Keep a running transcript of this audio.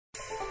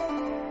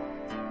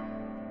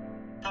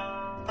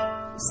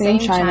Same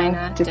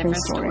China, different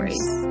stories.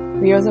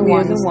 We are the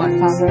ones that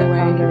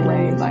found their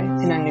way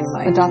in a new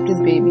life. Adopted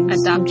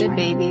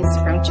babies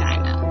from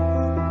China.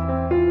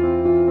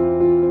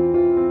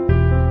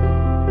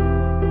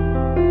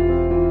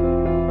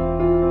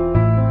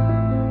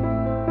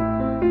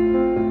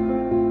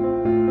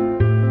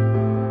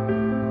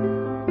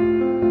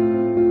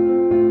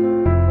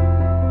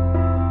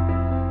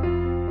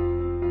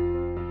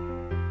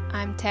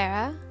 I'm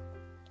Tara.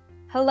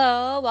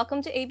 Hello,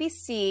 welcome to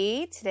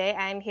ABC. Today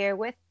I'm here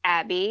with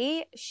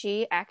Abby.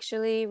 She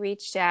actually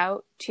reached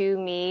out to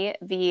me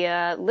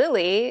via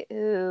Lily,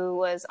 who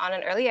was on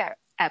an earlier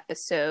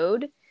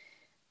episode.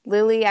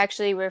 Lily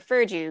actually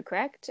referred you,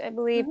 correct? I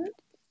believe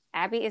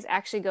Abby is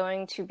actually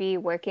going to be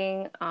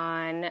working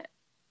on,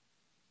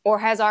 or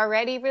has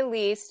already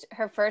released,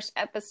 her first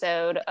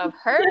episode of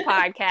her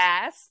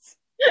podcast.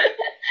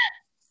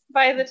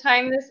 By the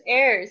time this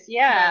airs,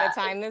 By the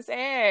time this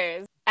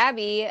airs.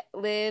 Abby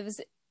lives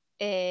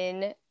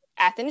in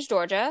Athens,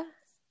 Georgia,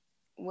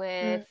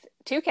 with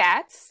 2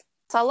 cats.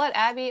 So I'll let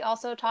Abby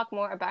also talk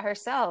more about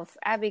herself.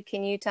 Abby,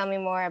 can you tell me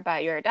more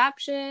about your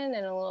adoption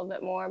and a little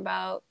bit more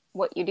about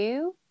what you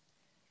do?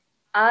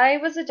 I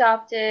was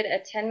adopted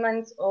at 10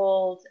 months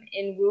old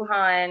in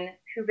Wuhan,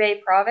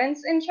 Hubei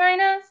province in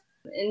China.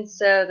 And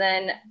so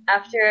then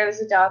after I was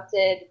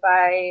adopted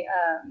by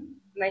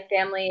my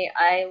family,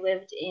 I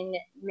lived in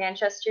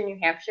Manchester, New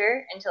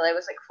Hampshire until I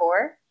was like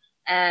 4.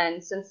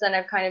 And since then,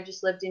 I've kind of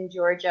just lived in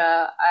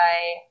Georgia. I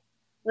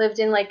lived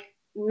in like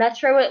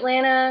metro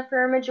Atlanta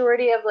for a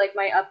majority of like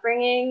my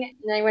upbringing.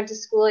 And then I went to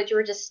school at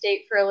Georgia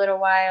State for a little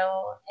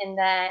while. And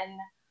then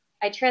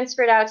I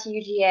transferred out to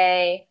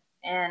UGA.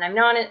 And I'm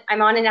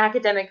on an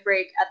academic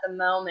break at the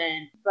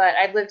moment. But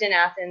I've lived in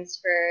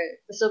Athens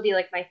this will be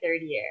like my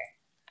 3rd year.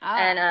 Ah.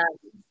 And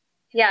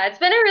yeah, it's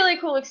been a really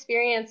cool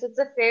experience. It's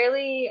a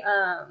fairly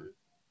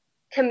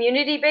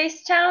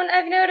community-based town,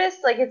 I've noticed.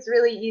 Like, it's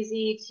really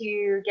easy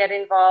to get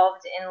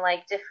involved in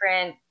like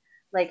different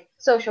like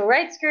social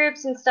rights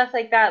groups and stuff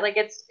like that. Like,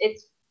 it's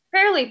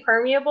fairly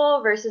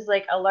permeable versus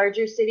like a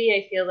larger city.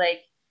 I feel like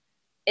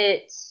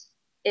it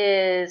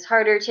is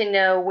harder to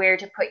know where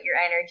to put your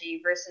energy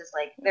versus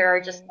like there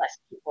are just less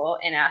people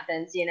in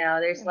Athens, you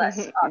know, there's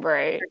less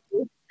right.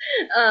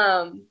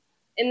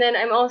 And then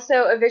I'm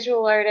also a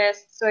visual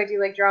artist, so I do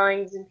like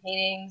drawings and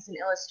paintings and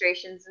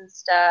illustrations and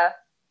stuff.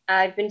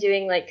 I've been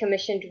doing like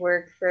commissioned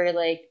work for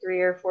like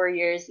 3 or 4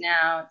 years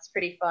now. It's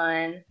pretty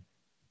fun.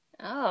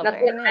 Oh, That's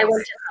very what nice. I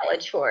went to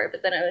college for,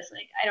 but then I was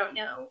like, I don't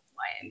know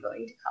why I'm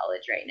going to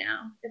college right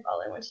now if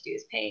all I want to do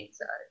is paint.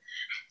 So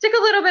I took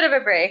a little bit of a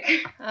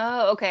break.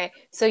 Oh, okay.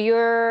 So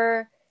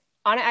you're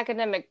on an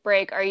academic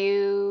break.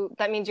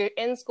 That means you're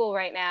in school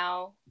right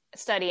now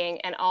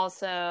studying and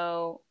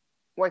also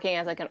working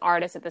as like an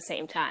artist at the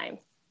same time,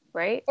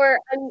 right? Or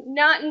I'm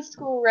not in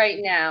school right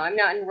now. I'm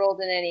not enrolled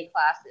in any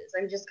classes.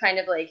 I'm just kind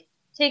of like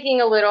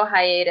taking a little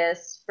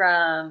hiatus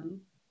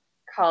from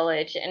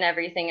college and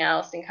everything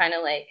else and kind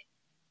of like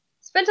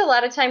spent a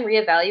lot of time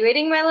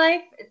reevaluating my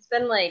life. It's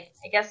been like,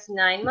 I guess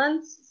 9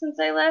 months since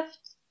I left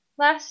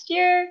last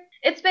year.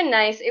 It's been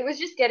nice. It was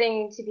just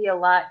getting to be a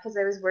lot because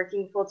I was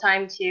working full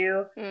time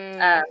too.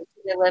 I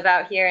live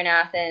out here in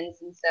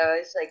Athens, and so I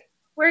was like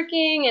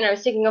working and I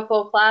was taking a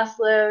full class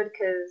load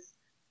because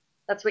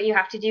that's what you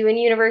have to do in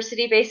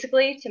university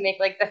basically to make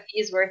like the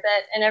fees worth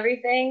it and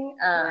everything.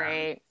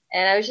 Right.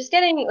 And I was just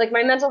getting like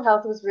my mental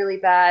health was really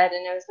bad,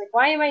 and I was like,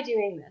 why am I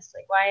doing this?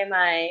 Like, why am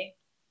I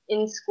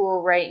in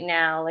school right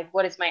now? Like,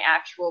 what is my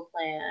actual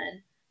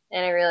plan?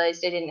 And I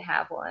realized I didn't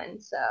have one,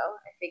 so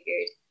I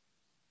figured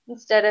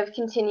instead of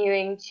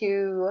continuing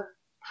to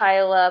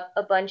pile up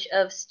a bunch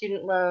of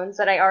student loans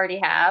that I already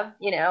have,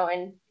 you know,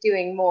 and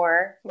doing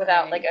more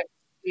without like a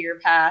clear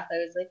path, I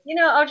was like, you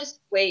know, I'll just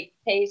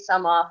pay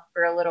some off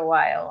for a little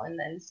while and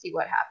then see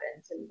what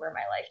happens and where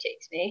my life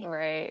takes me.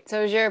 Right.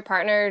 So is your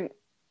partner,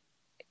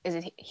 is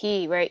it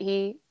he, right?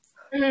 He?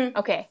 Mm-hmm.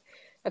 Okay.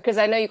 Because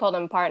I know you called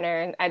him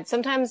partner. And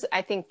sometimes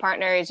I think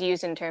partner is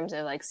used in terms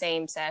of like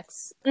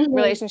same-sex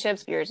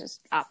relationships. Yours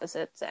is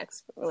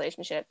opposite-sex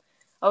relationship.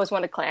 I always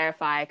want to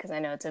clarify because I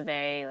know it's a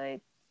very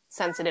like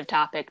sensitive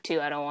topic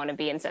too. I don't want to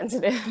be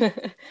insensitive.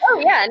 Oh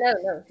yeah, no,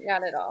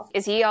 not at all.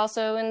 Is he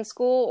also in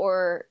school,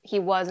 or he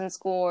was in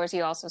school, or is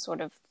he also sort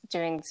of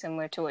doing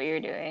similar to what you're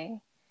doing?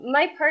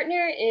 My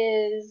partner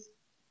is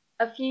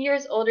a few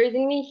years older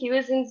than me. He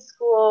was in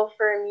school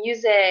for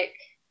music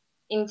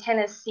in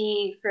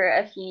Tennessee for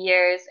a few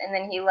years, and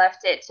then he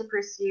left it to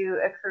pursue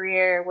a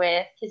career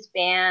with his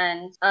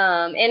band,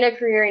 and a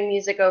career in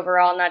music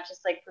overall, not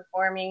just like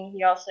performing.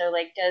 He also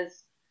like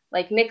does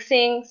like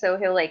mixing, so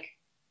he'll like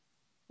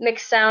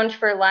mix sound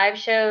for live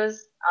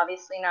shows.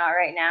 Obviously not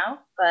right now,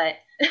 but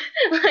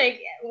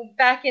like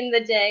back in the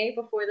day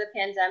before the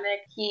pandemic,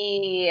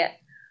 he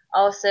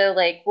also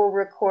like will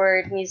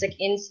record music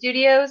in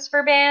studios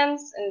for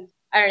bands, and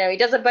I don't know, he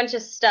does a bunch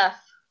of stuff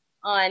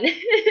on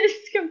his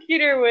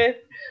computer with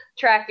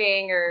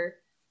tracking or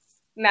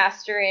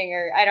mastering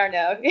or I don't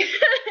know.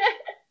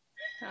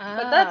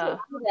 But that's what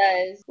he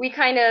does. We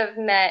kind of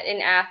met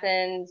in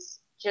Athens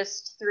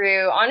just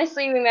through,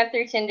 honestly, we met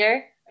through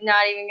Tinder. I'm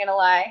not even gonna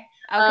lie.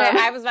 Okay,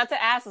 I was about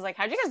to ask, I was like,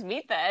 how'd you guys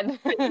meet then?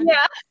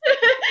 Yeah,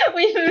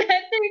 we met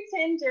through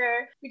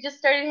Tinder. We just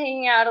started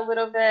hanging out a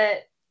little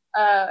bit,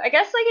 I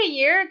guess like a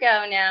year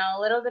ago now,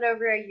 a little bit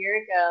over a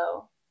year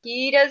ago.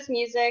 He does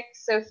music,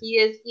 so he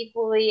is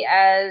equally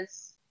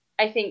as,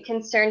 I think,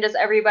 concerned as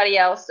everybody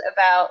else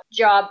about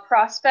job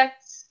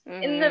prospects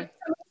in the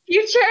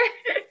future.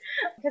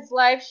 Because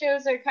live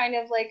shows are kind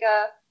of like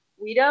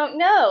we don't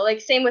know. Like,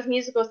 same with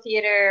musical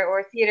theater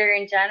or theater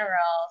in general.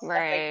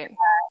 Right. Like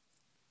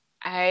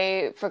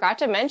I forgot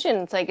to mention,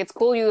 it's like, it's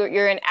cool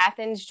you're in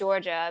Athens,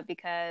 Georgia,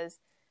 because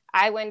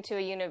I went to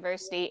a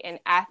university in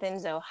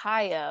Athens,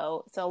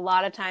 Ohio. So a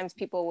lot of times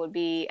people would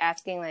be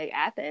asking, like,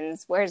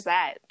 Athens, where's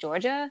that?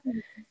 Georgia? I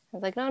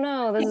was like,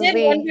 no, this is I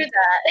did wonder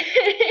that.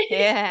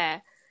 Yeah.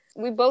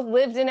 We both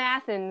lived in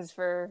Athens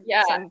for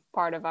some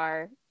part of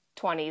our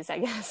 20s, I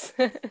guess.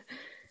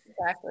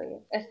 Exactly.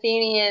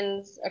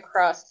 Athenians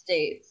across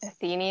states.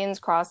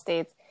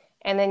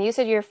 And then you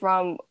said you're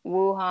from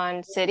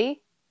Wuhan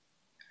City?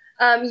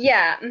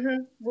 Yeah.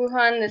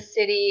 Wuhan, the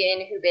city in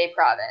Hubei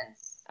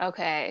province.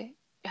 Okay.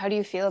 How do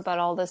you feel about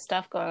all this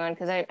stuff going on?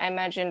 Because I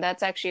imagine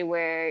that's actually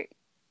where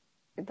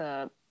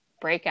the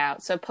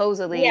breakout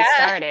supposedly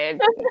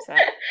started. So,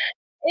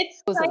 it's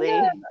supposedly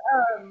kind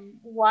of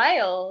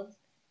wild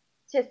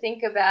to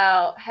think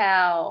about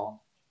how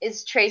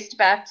it's traced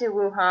back to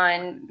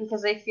Wuhan,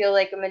 because I feel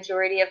like a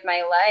majority of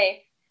my life,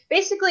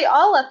 basically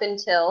all up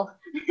until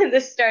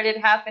this started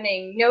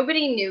happening,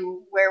 nobody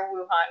knew where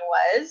Wuhan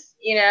was.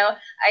 You know,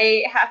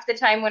 half the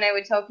time when I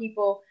would tell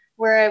people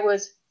where I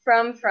was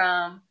from,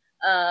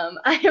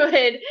 I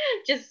would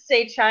just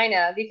say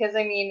China, because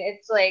I mean,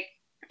 it's like,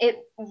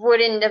 it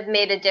wouldn't have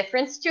made a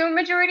difference to a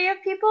majority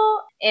of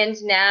people. And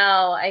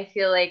now I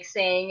feel like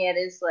saying it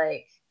is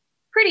like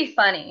pretty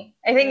funny.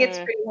 I think it's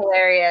pretty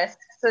hilarious.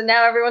 So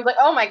now everyone's like,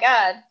 oh my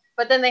God.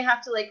 But then they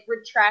have to like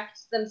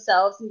retract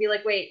themselves and be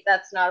like, wait,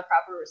 that's not a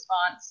proper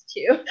response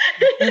to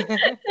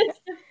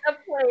a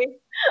place.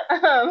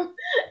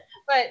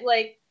 But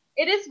like,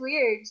 it is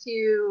weird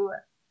to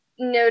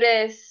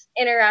notice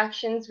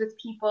interactions with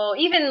people,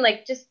 even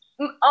like just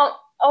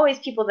always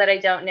people that I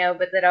don't know,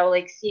 but that I'll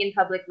like see in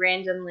public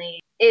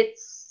randomly.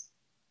 It's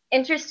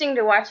interesting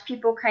to watch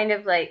people kind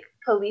of like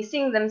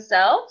policing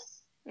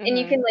themselves, and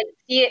you can like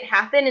see it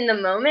happen in the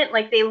moment.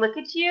 Like, they look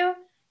at you,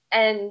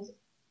 and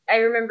I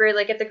remember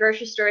like at the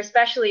grocery store,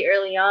 especially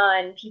early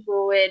on,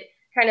 people would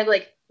kind of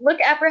like look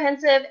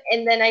apprehensive,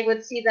 and then I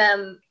would see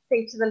them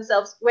think to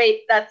themselves,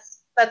 wait,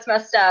 that's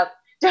messed up.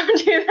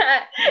 Don't do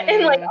that.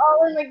 And like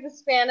all in like the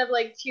span of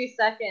like 2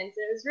 seconds.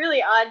 It was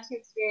really odd to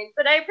experience,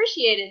 but I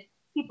appreciated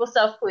people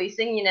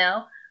self-policing, you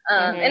know.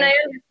 And I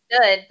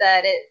understood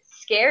that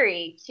it's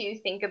scary to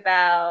think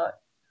about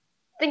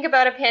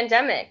a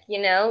pandemic,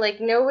 you know,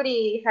 like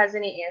nobody has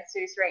any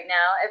answers right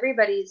now.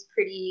 Everybody's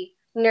pretty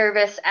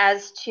nervous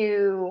as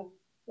to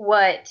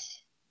what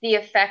the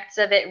effects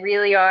of it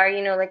really are,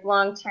 you know, like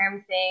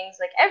long-term things,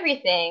 like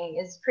everything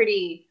is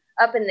pretty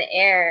up in the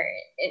air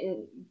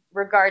in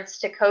regards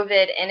to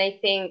COVID. And I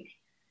think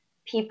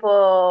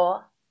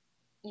people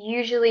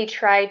usually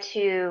try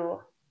to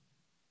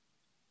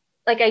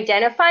like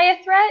identify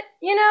a threat,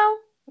 you know,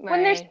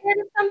 when they're scared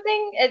of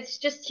something. It's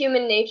just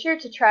human nature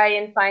to try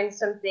and find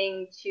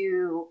something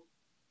to,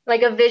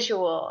 like, a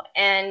visual.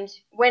 And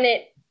when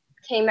it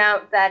came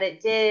out that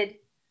it did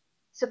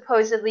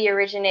supposedly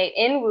originate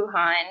in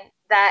Wuhan,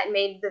 that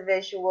made the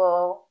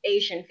visual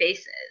Asian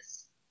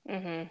faces.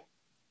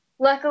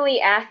 Luckily,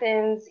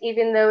 Athens,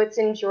 even though it's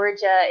in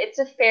Georgia, it's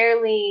a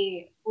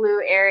fairly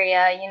blue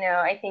area. You know,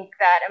 I think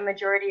that a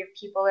majority of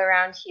people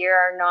around here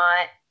are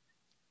not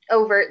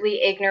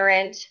overtly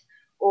ignorant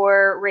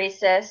or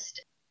racist,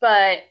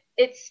 but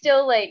it's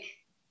still like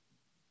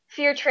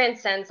fear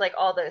transcends like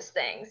all those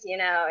things, you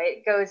know.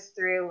 It goes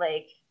through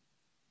like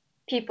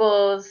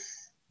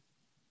people's,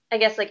 I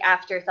guess, like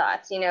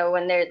afterthoughts, you know,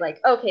 when they're like,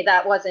 okay,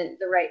 that wasn't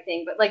the right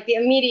thing, but like the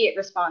immediate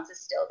response is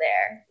still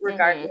there,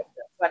 regardless of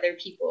whether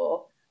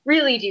people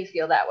really do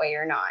feel that way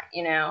or not,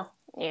 you know?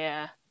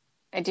 Yeah.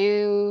 I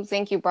do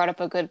think you brought up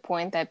a good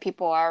point that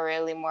people are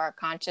really more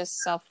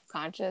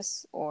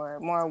self-conscious, or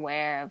more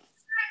aware of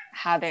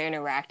how they're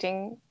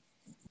interacting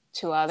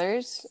to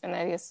others. And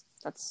I guess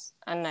that's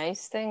a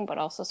nice thing, but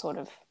also sort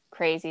of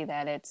crazy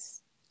that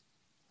it's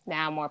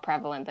now more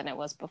prevalent than it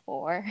was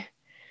before.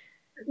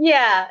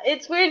 Yeah,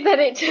 it's weird that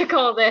it took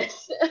all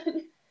this.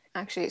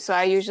 Actually, so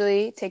I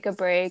usually take a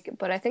break,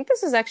 but I think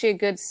this is actually a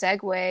good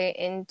segue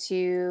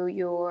into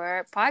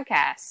your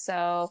podcast.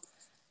 So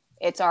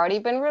it's already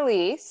been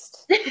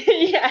released.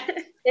 Yeah,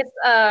 it's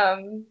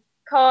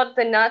called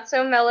the Not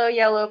So Mellow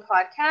Yellow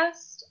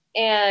Podcast,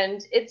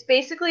 and it's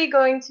basically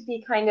going to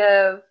be kind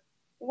of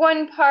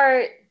one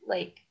part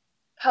like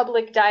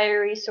public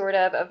diary sort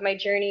of my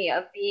journey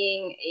of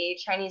being a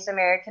Chinese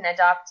American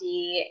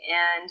adoptee,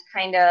 and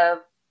kind of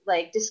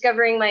like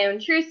discovering my own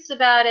truths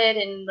about it,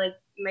 and like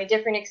my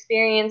different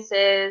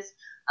experiences.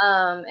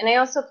 And I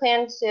also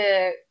plan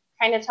to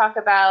kind of talk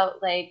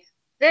about like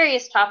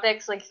various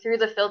topics like through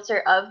the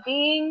filter of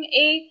being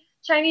a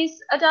Chinese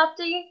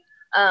adoptee.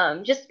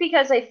 Just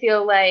because I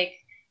feel like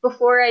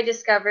before I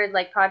discovered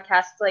like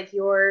podcasts like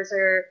yours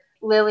or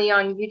Lily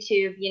on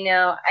YouTube,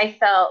 I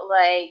felt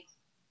like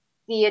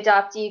the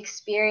adoptee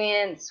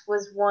experience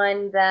was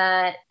one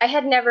that I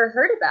had never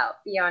heard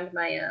about beyond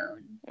my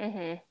own.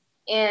 Mm-hmm.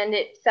 And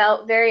it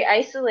felt very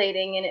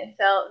isolating, and it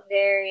felt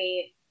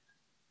very,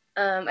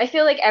 I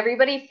feel like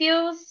everybody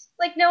feels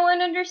like no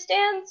one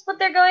understands what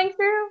they're going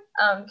through,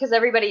 because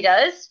everybody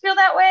does feel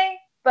that way.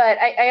 But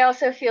I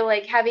also feel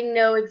like having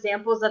no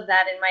examples of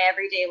that in my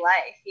everyday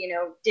life,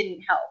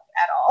 didn't help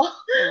at all.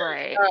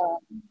 Right.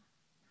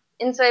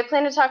 And so I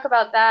plan to talk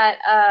about that,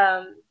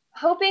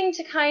 hoping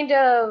to kind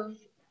of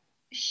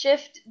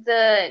shift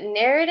the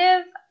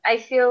narrative. I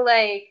feel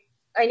like,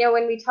 I know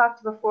when we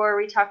talked before,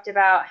 we talked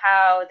about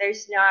how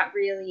there's not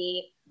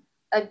really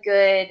a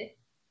good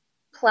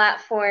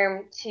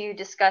platform to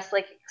discuss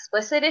like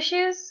explicit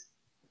issues.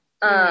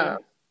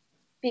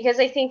 Because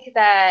I think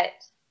that,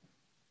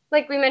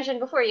 like we mentioned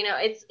before,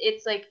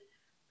 it's like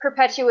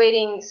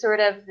perpetuating sort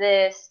of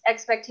this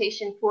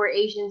expectation for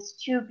Asians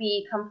to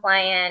be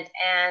compliant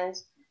and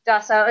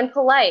docile and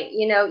polite.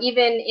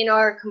 Even in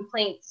our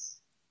complaints,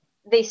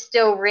 they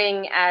still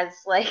ring as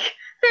like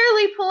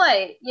fairly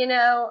polite,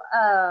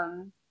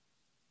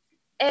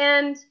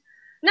 and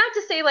not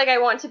to say like I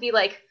want to be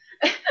like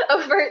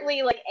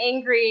overtly like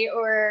angry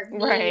or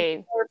mean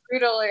Right. or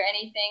brutal or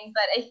anything,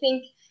 but I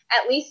think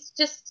at least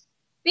just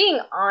being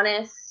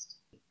honest.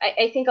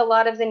 I think a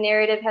lot of the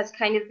narrative has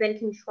kind of been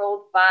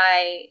controlled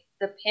by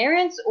the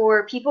parents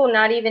or people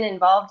not even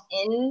involved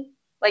in,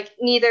 like,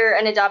 neither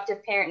an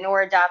adoptive parent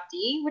nor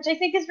adoptee, which I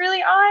think is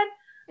really odd.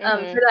 For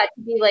that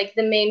to be like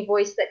the main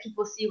voice that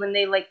people see when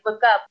they like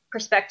look up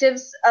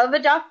perspectives of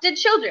adopted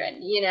children.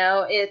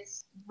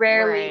 It's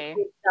rarely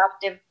the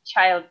adoptive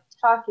child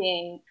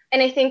talking,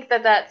 and I think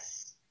that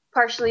that's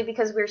partially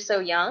because we're so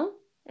young.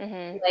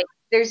 Like,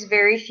 there's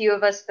very few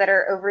of us that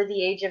are over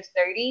the age of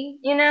 30.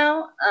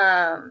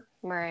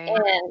 Right.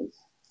 And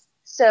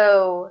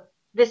so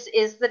this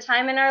is the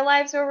time in our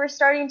lives where we're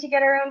starting to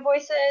get our own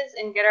voices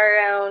and get our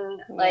own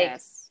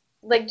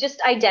like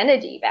just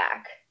identity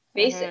back,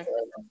 basically.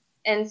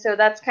 And so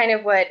that's kind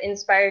of what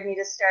inspired me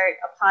to start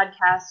a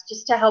podcast,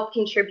 just to help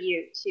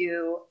contribute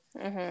to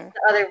the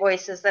other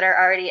voices that are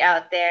already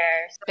out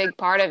there. Big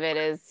part of it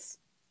is,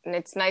 and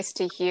it's nice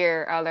to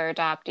hear other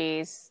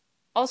adoptees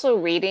also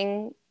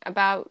reading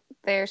about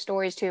their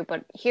stories too,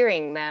 but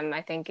hearing them,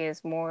 I think,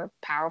 is more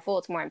powerful.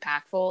 It's more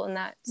impactful in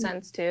that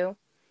sense too.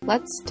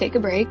 Let's take a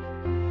break.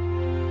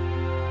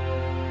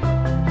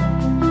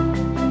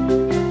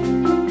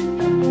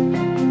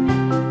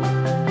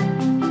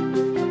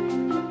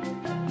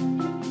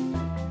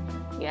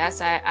 Yes,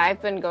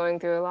 I've been going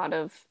through a lot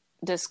of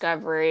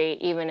discovery,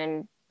 even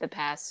in the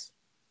past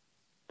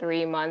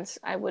 3 months,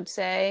 I would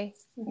say,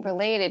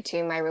 related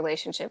to my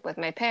relationship with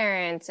my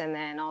parents, and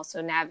then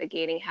also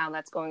navigating how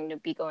that's going to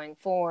be going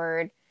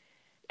forward.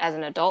 As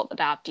an adult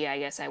adoptee, I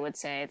guess I would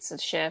say it's a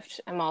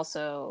shift. I'm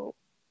also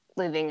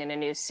living in a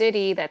new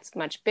city that's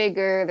much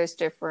bigger. There's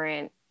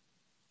different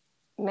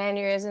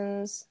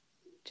mannerisms,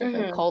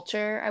 different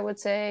culture, I would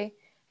say,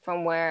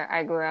 from where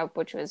I grew up,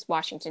 which was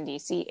Washington,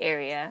 D.C.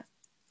 area.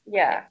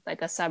 Yeah.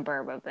 Like a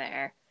suburb of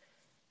there.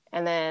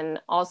 And then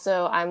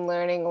also I'm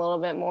learning a little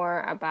bit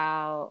more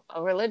about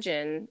a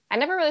religion. I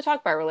never really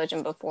talked about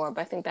religion before,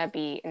 but I think that'd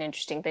be an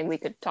interesting thing we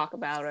could talk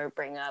about or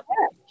bring up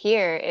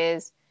here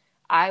is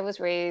I was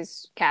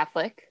raised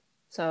Catholic.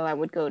 So I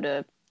would go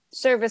to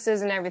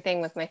services and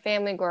everything with my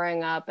family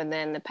growing up. And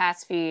then the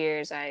past few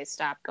years, I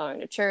stopped going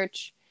to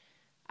church.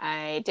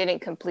 I didn't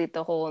complete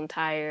the whole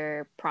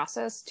entire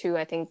process to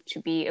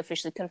be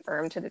officially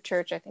confirmed to the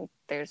church. I think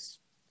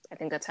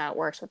that's how it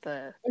works with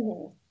the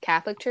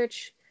Catholic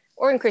Church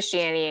or in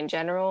Christianity in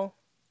general.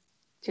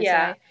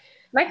 Say.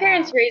 My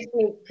parents raised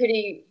me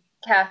pretty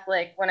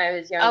Catholic when I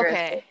was younger.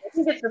 Okay.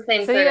 So I think it's the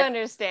same. So you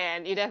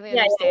understand. You definitely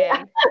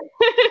understand.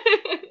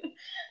 Yeah.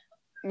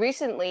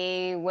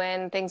 Recently,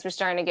 when things were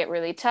starting to get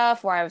really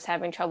tough, where I was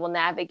having trouble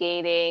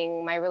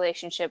navigating my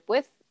relationship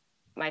with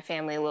my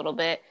family a little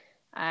bit,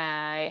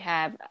 I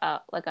have a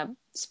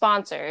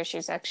sponsor.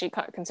 She's actually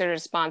considered a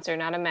sponsor,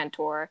 not a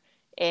mentor,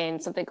 in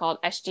something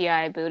called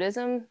SGI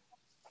Buddhism.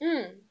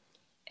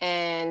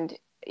 And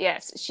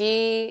yes,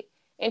 she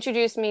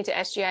introduced me to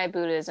SGI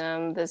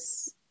Buddhism.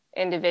 This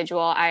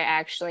individual I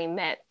actually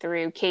met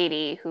through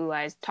Katie, who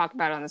I talked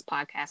about on this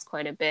podcast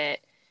quite a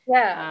bit.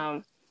 Yeah.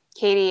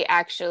 Katie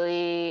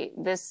actually,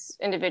 this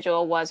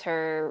individual was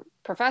her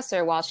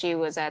professor while she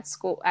was at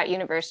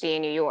university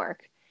in New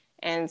York.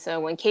 And so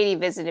when Katie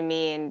visited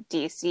me in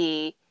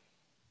DC,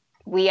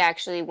 we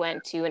actually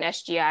went to an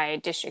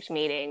SGI district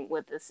meeting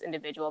with this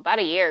individual about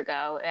a year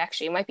ago.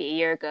 Actually, it might be a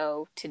year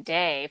ago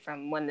today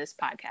from when this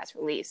podcast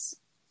released.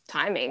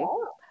 Timing.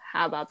 Oh.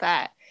 How about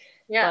that?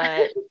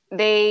 Yeah. But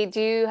they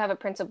do have a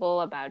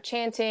principle about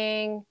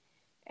chanting,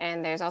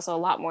 and there's also a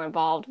lot more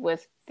involved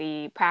with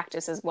the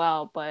practice as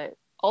well. But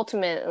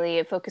ultimately,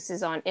 it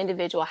focuses on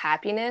individual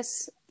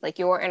happiness, like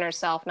your inner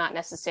self, not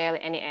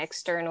necessarily any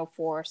external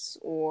force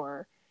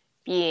or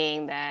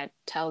being that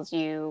tells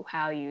you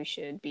how you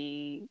should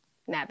be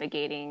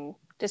navigating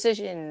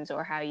decisions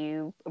or how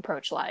you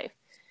approach life.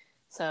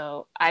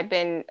 So I've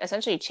been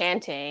essentially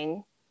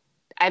chanting.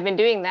 I've been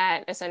doing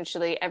that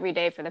essentially every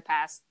day for the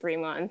past 3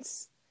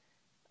 months.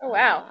 Oh,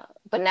 wow.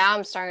 But now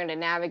I'm starting to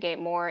navigate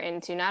more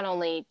into not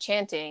only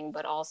chanting,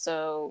 but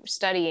also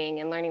studying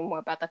and learning more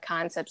about the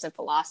concepts and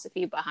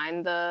philosophy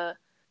behind the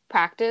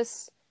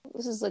practice.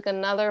 This is like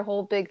another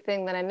whole big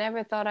thing that I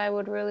never thought I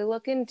would really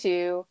look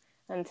into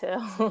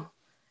until,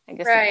 I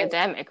guess, the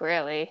pandemic,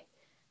 really.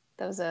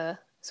 That was a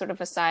sort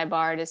of a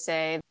sidebar to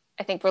say.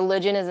 I think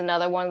religion is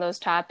another one of those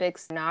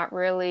topics not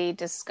really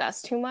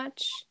discussed too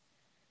much.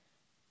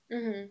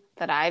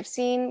 That I've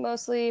seen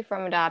mostly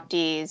from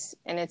adoptees,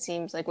 and it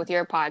seems like with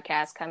your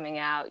podcast coming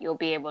out, you'll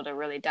be able to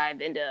really dive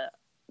into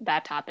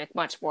that topic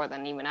much more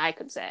than even I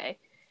could say.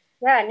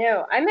 Yeah,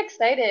 no, I'm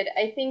excited.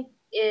 I think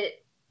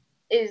it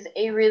is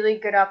a really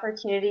good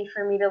opportunity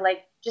for me to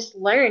like just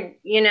learn,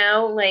 you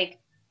know, like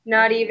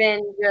not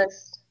even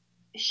just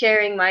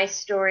sharing my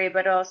story,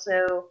 but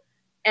also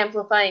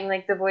amplifying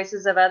like the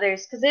voices of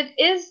others, because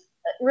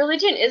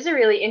religion is a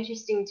really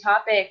interesting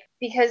topic,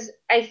 because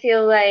I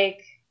feel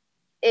like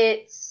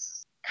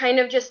it's kind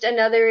of just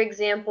another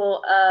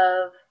example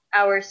of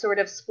our sort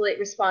of split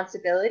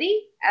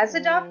responsibility as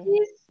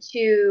adoptees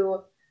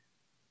to,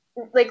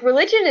 like,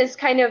 religion is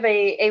kind of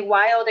a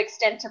wild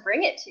extent to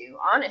bring it to,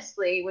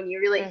 honestly, when you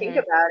really think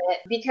about it,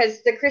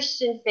 because the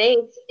Christian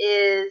faith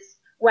is,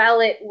 while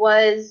it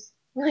was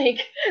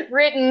like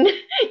written,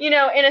 you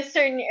know, in a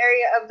certain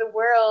area of the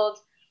world,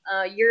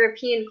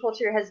 European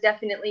culture has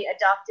definitely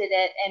adopted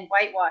it and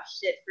whitewashed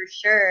it for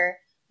sure,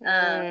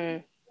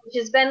 which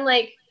has been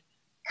like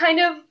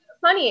kind of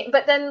funny,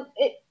 but then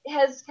it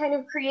has kind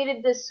of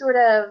created this sort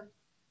of,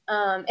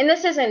 and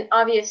this isn't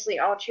obviously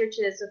all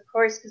churches, of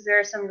course, because there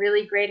are some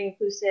really great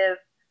inclusive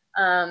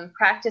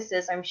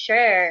practices, I'm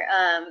sure,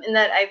 and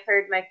that I've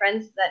heard my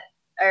friends that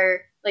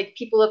are like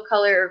people of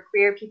color or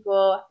queer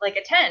people like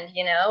attend,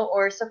 you know,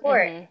 or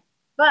support.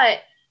 But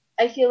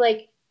I feel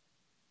like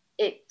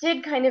it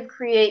did kind of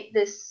create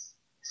this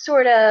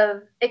sort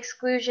of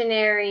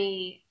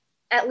exclusionary,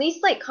 at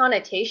least like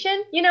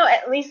connotation, you know,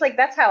 at least like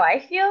that's how I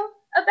feel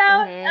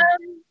about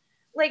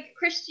like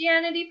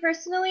Christianity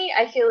personally.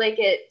 I feel like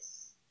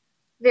it's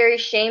very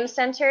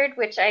shame-centered,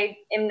 which I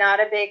am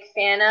not a big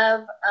fan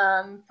of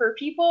for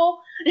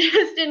people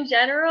just in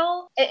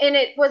general. And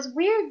it was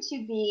weird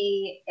to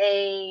be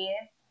a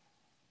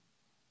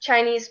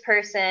Chinese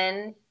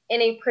person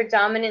in a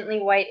predominantly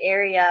white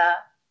area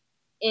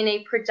in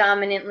a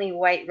predominantly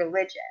white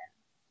religion.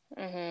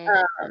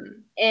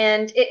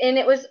 And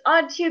it was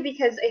odd too,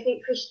 because I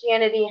think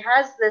Christianity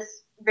has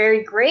this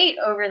very great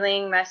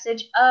overlaying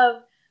message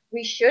of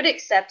we should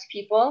accept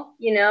people,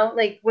 you know,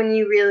 like when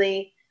you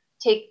really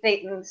take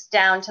things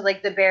down to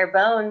like the bare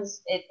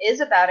bones, it is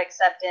about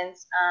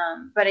acceptance.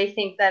 But I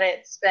think that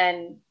it's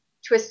been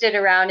twisted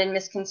around and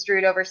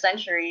misconstrued over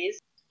centuries,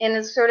 and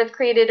it's sort of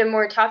created a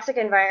more toxic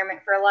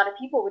environment for a lot of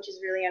people, which is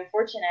really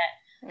unfortunate.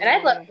 And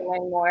I'd love to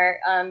learn more,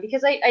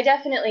 because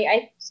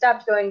I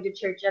stopped going to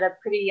church at a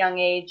pretty young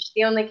age.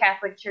 The only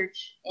Catholic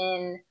church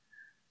in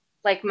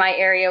like my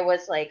area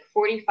was like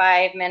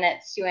 45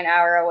 minutes to an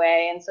hour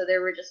away, and so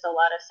there were just a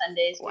lot of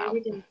Sundays where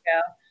we didn't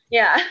go.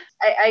 Yeah,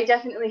 I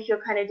definitely feel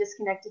kind of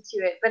disconnected to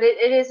it, but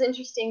it is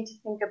interesting to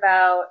think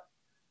about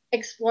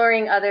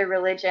exploring other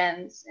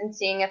religions and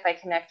seeing if I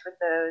connect with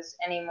those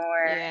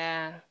anymore.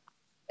 Yeah.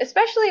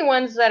 Especially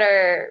ones that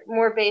are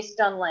more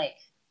based on like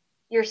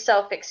your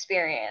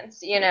self-experience,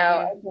 you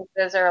know. I think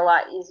those are a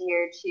lot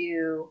easier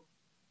to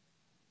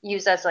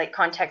use as like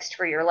context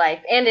for your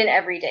life and in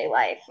everyday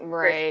life.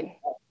 Right.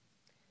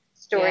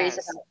 Stories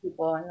about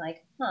people and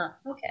like,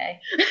 okay.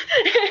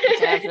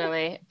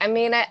 Definitely. I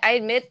mean, I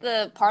admit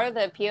the part of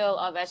the appeal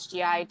of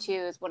SGI too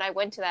is when I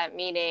went to that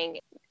meeting,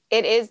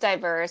 it is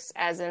diverse,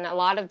 as in a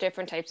lot of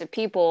different types of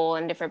people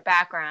and different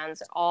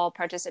backgrounds all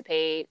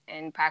participate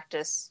and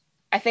practice.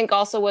 I think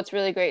also what's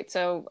really great,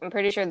 so I'm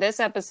pretty sure this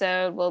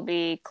episode will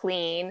be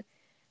clean,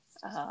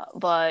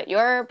 but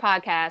your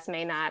podcast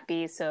may not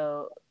be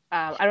so,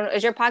 I don't know,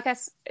 is your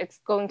podcast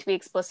going to be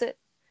explicit?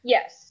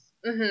 Yes.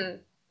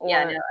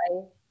 Yeah,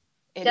 no,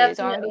 it is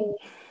already.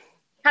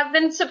 Have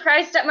been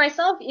surprised at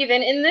myself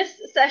even in this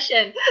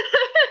session.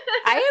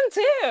 I am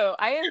too.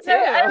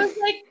 I was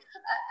like,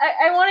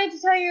 I wanted to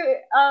tell you,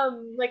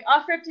 like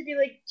offer up to be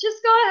like,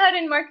 just go ahead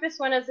and mark this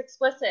one as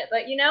explicit.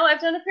 But you know,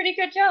 I've done a pretty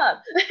good job.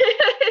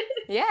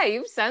 Yeah,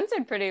 you've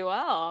censored pretty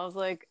well. I was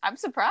like, I'm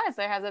surprised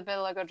there hasn't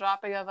been like a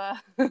dropping of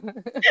a.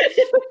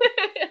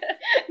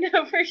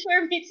 No, for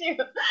sure, me too.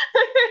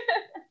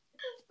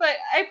 But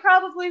I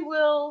probably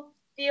will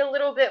be a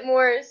little bit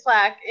more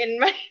slack in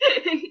my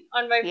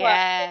on my podcast.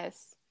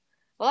 Yes.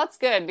 Well, that's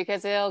good,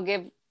 because it'll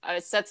give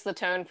sets the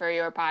tone for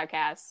your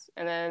podcast.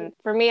 And then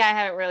for me, I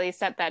haven't really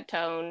set that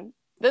tone.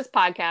 This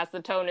podcast,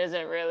 the tone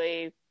isn't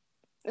really,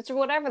 it's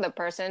whatever the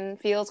person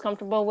feels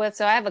comfortable with.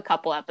 So I have a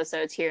couple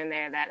episodes here and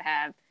there that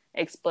have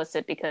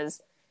explicit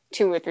because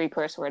 2 or 3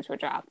 curse words were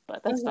dropped,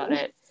 but that's about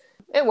it.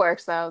 It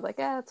works though. I was like,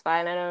 yeah, that's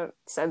fine. I don't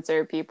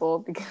censor people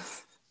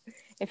because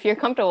if you're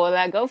comfortable with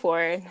that, go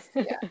for it.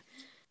 Yeah.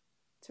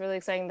 It's really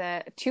exciting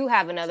to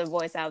have another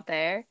voice out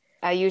there.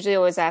 I usually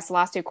always ask the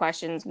last two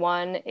questions.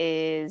 One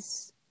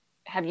is,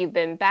 have you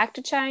been back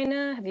to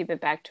China? Have you been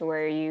back to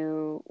where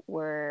you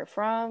were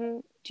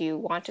from? Do you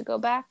want to go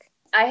back?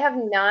 I have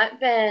not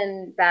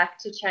been back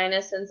to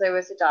China since I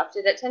was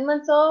adopted at 10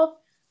 months old,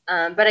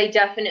 but I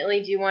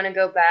definitely do want to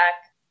go back,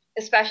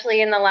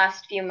 especially in the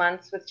last few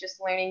months with just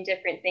learning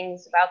different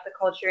things about the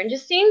culture and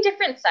just seeing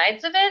different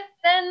sides of it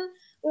than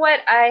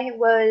what I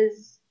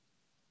was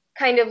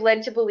kind of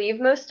led to believe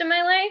most of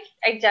my life.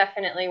 I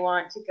definitely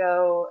want to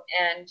go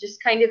and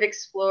just kind of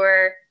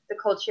explore the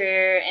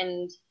culture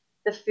and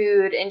the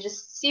food and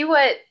just see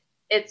what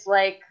it's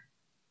like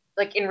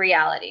in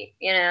reality,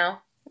 you know?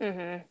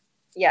 Mm-hmm.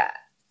 Yeah,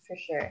 for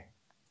sure.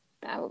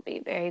 That would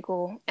be very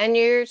cool. And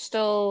you're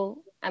still,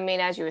 I mean,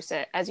 as you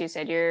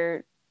said,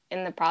 you're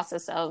in the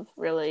process of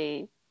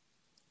really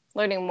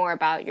learning more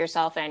about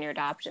yourself and your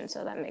adoption,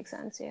 so that makes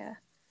sense, yeah.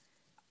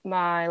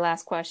 My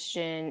last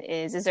question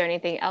is there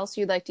anything else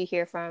you'd like to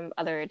hear from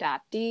other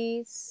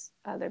adoptees,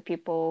 other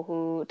people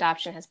who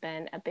adoption has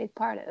been a big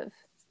part of?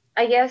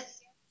 I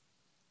guess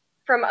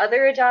from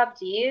other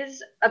adoptees,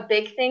 a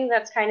big thing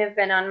that's kind of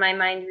been on my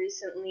mind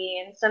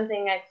recently and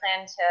something I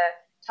plan to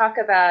talk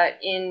about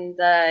in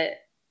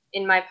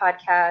my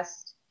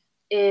podcast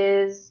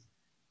is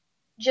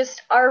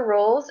just our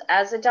roles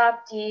as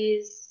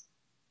adoptees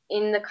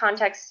in the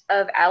context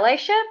of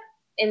allyship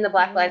in the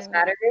Black Lives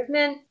Matter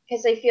movement,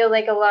 because I feel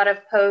like a lot of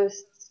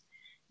posts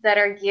that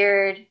are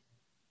geared,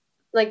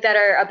 like that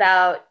are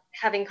about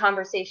having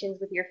conversations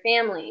with your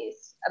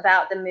families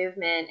about the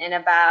movement and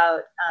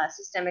about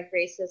systemic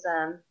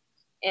racism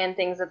and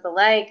things of the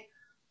like,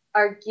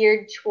 are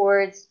geared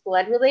towards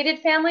blood-related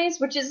families,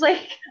 which is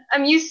like,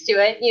 I'm used to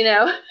it, you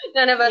know.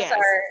 None of us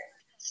are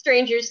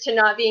strangers to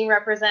not being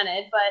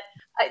represented, but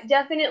I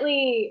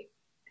definitely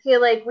feel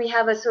like we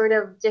have a sort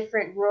of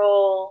different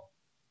role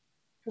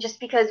just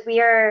because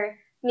we are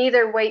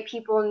neither white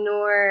people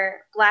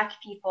nor black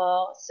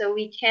people, so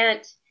we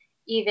can't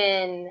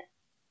even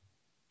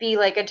be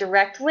like a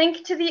direct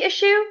link to the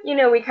issue. You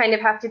know, we kind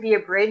of have to be a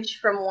bridge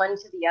from one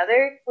to the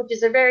other, which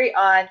is a very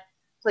odd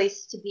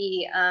place to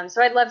be.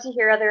 So I'd love to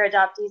hear other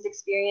adoptees'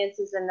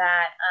 experiences in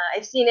that.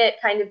 I've seen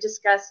it kind of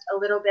discussed a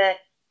little bit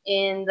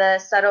in the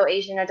Subtle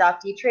Asian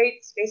Adoptee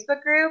Traits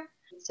Facebook group.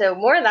 So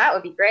more of that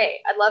would be great.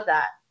 I'd love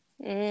that.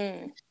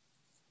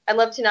 I'd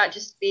love to not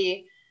just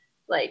be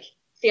like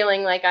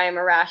feeling like I'm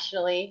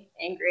irrationally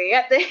angry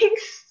at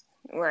things.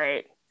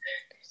 Right.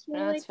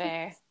 No, that's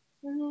fair.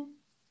 Mm-hmm.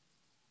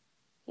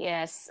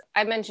 Yes,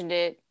 I mentioned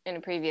it in a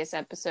previous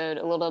episode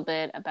a little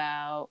bit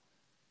about,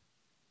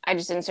 I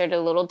just inserted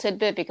a little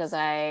tidbit because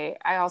I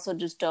also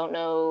just don't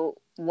know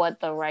what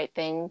the right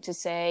thing to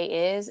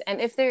say is,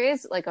 and if there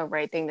is like a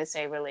right thing to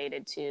say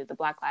related to the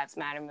Black Lives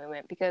Matter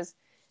movement, because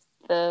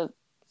the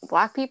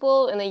Black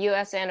people in the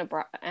U.S. and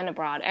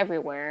abroad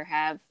everywhere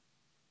have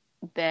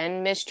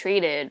been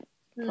mistreated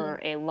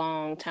for a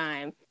long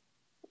time.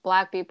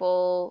 Black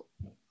people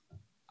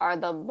are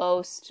the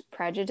most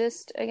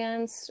prejudiced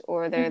against,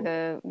 or they're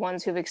the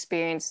ones who've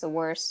experienced the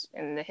worst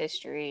in the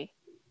history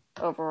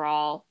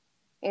overall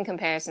in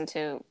comparison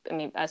to, I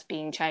mean, us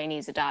being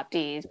Chinese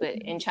adoptees. But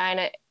in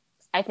China,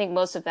 I think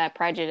most of that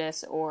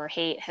prejudice or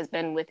hate has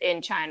been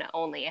within China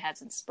only. It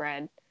hasn't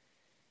spread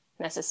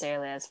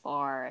necessarily as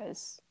far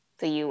as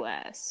the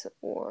U.S.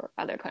 or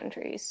other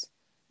countries.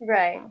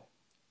 Right.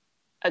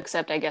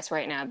 Except, I guess,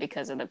 right now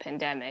because of the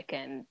pandemic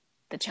and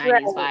the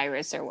Chinese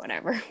virus or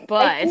whatever.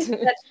 But I think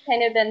that's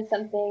kind of been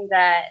something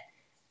that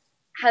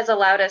has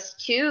allowed us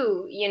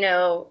to, you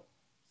know,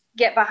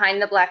 get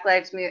behind the Black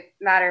Lives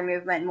Matter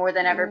movement more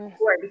than ever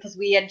before, because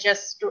we had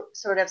just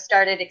sort of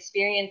started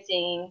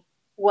experiencing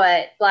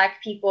what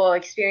Black people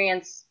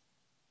experience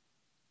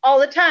all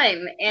the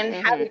time and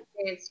have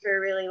experienced for a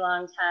really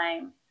long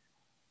time.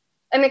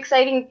 I'm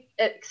excited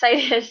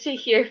to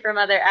hear from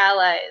other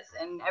allies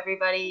and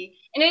everybody.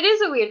 And it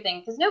is a weird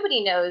thing because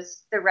nobody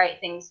knows the right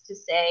things to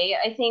say.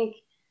 I think,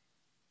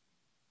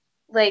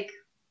 like,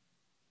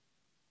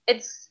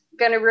 it's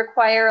going to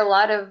require a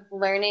lot of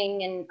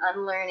learning and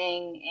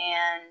unlearning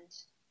and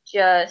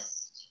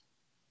just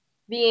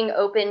being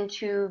open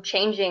to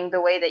changing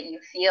the way that you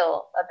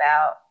feel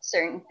about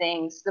certain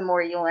things the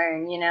more you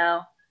learn, you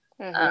know?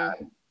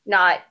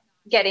 Not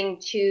getting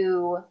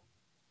too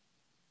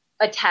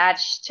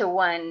attached to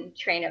one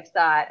train of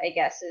thought, I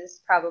guess,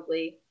 is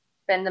probably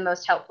been the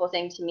most helpful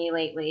thing to me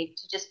lately,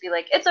 to just be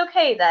like, it's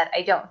okay that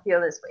I don't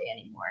feel this way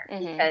anymore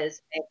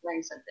because I've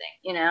learned something,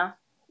 you know?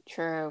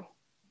 True.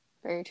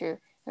 Very true.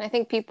 And I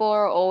think people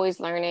are always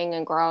learning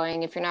and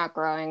growing. If you're not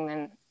growing,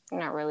 then you're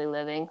not really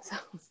living. So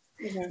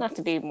not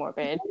to be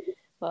morbid,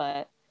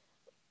 but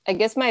I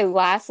guess my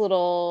last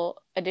little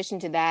addition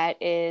to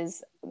that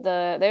is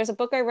there's a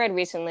book I read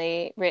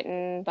recently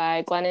written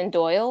by Glennon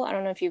Doyle. I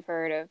don't know if you've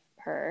heard of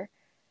her.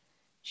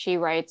 She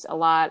writes a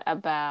lot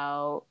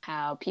about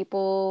how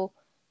people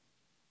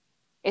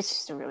It's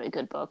just a really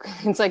good book.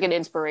 It's like an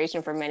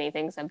inspiration for many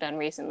things I've done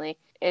recently.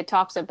 It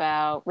talks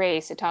about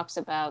race, it talks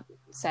about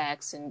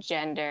sex and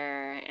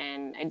gender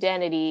and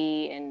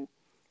identity and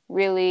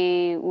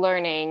really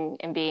learning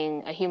and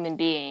being a human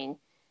being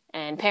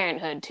and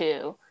parenthood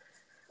too.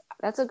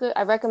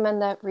 I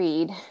recommend that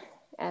read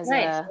as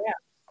nice.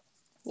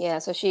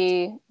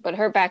 but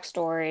her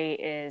backstory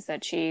is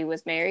that she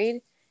was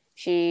married.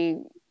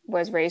 She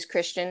was raised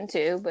Christian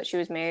too, but she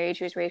was married.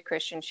 She was raised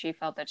Christian. She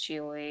felt that she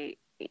only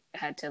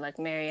had to like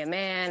marry a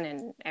man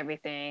and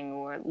everything,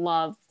 or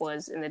love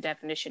was in the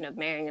definition of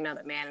marrying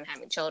another man and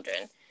having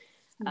children.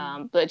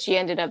 But she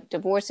ended up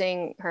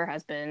divorcing her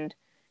husband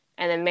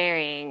and then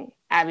marrying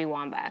Abby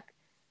Wambach.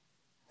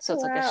 So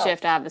it's like a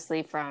shift,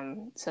 obviously,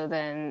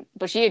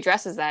 but she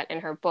addresses that in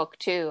her book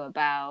too,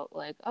 about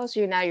like, oh,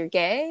 so now you're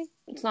gay?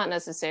 It's not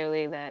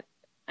necessarily that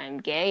I'm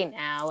gay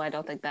now. I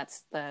don't think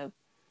that's the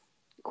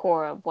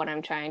core of what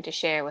I'm trying to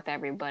share with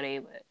everybody,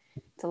 but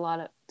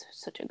it's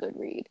such a good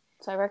read.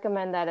 So I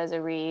recommend that as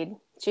a read.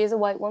 She is a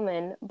white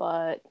woman,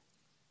 but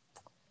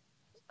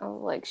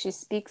she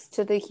speaks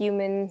to the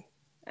human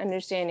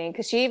understanding,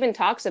 because she even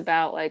talks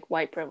about like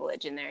white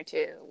privilege in there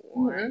too,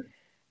 or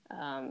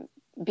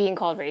being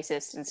called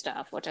racist and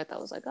stuff, which I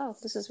thought was like, oh,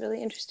 this is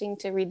really interesting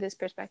to read this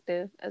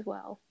perspective as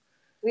well.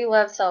 We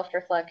love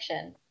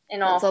self-reflection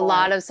in all forms. There's a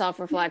lot of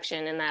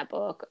self-reflection in that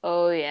book.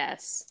 Oh,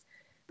 yes.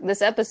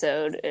 This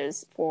episode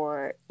is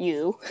for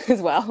you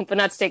as well, but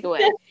not to take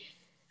away.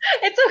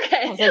 It's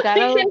okay.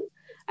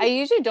 I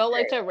usually don't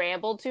like to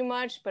ramble too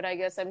much, but I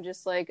guess I'm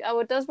just like, oh,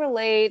 it does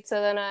relate.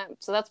 So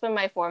that's been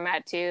my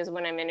format too, is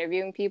when I'm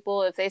interviewing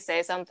people, if they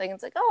say something,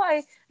 it's like, oh,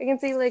 I can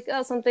see like,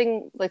 oh,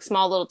 something like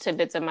small little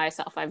tidbits of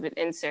myself I've been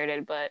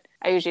inserted, but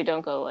I usually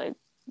don't go like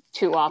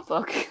too off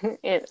book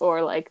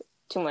or like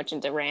too much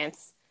into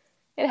rants.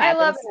 It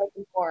happens. I love an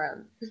open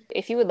forum.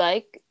 If you would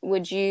like,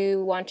 would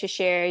you want to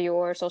share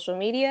your social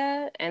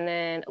media? And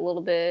then a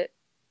little bit,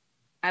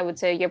 I would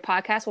say your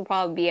podcast will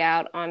probably be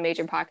out on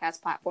major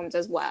podcast platforms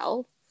as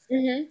well.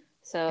 Mm-hmm.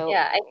 So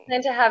yeah, I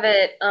plan to have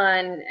it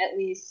on at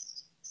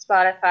least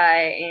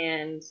Spotify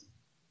and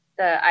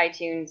the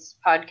iTunes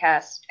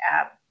podcast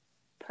app.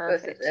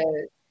 Perfect. Both of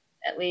those,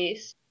 at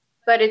least.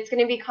 But it's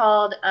going to be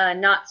called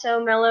Not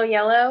So Mellow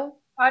Yellow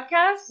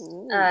Podcast.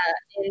 And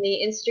the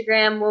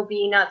Instagram will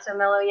be Not So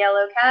Mellow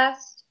Yellow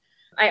Cast.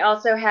 I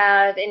also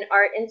have an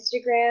art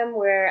Instagram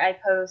where I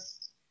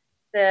post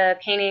the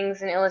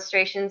paintings and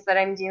illustrations that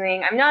I'm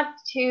doing. I'm not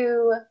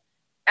too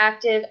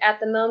active at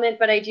the moment,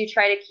 but I do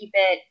try to keep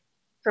it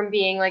from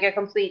being like a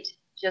complete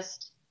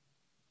just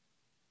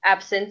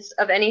absence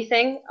of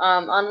anything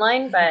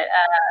online. But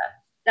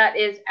that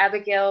is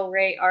Abigail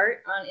Ray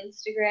Art on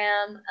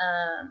Instagram.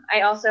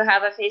 I also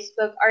have a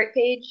Facebook art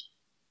page.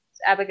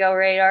 It's Abigail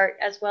Ray Art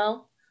as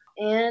well.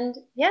 And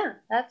yeah,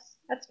 that's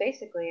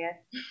basically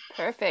it.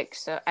 Perfect.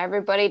 So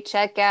everybody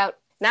check out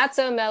Not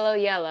So Mellow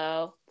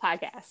Yellow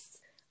Podcast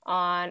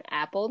on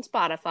Apple and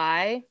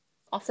Spotify.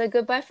 I'll say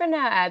goodbye for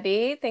now,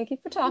 Abby. Thank you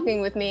for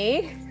talking with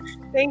me.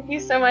 Thank you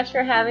so much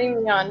for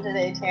having me on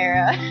today,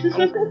 Tara.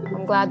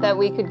 I'm glad that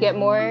we could get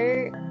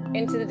more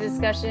into the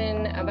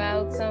discussion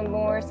about some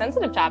more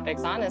sensitive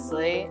topics,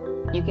 honestly.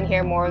 You can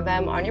hear more of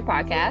them on your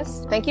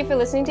podcast. Thank you for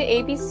listening to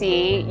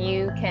ABC.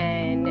 You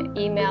can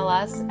email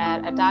us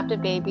at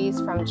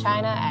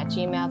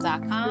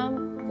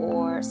adoptivebabiesfromchina@gmail.com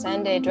or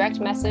send a direct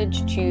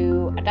message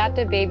to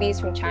Adoptive Babies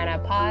from China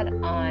Pod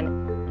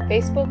on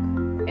Facebook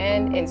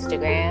and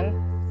Instagram.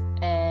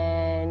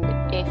 And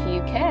if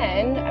you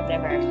can, I've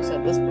never actually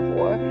said this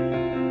before,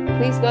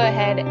 please go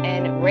ahead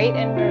and rate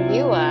and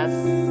review us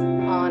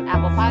on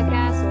Apple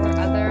Podcasts or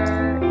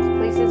other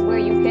places where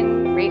you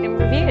can rate and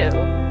review.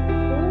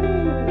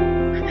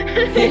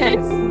 Yes.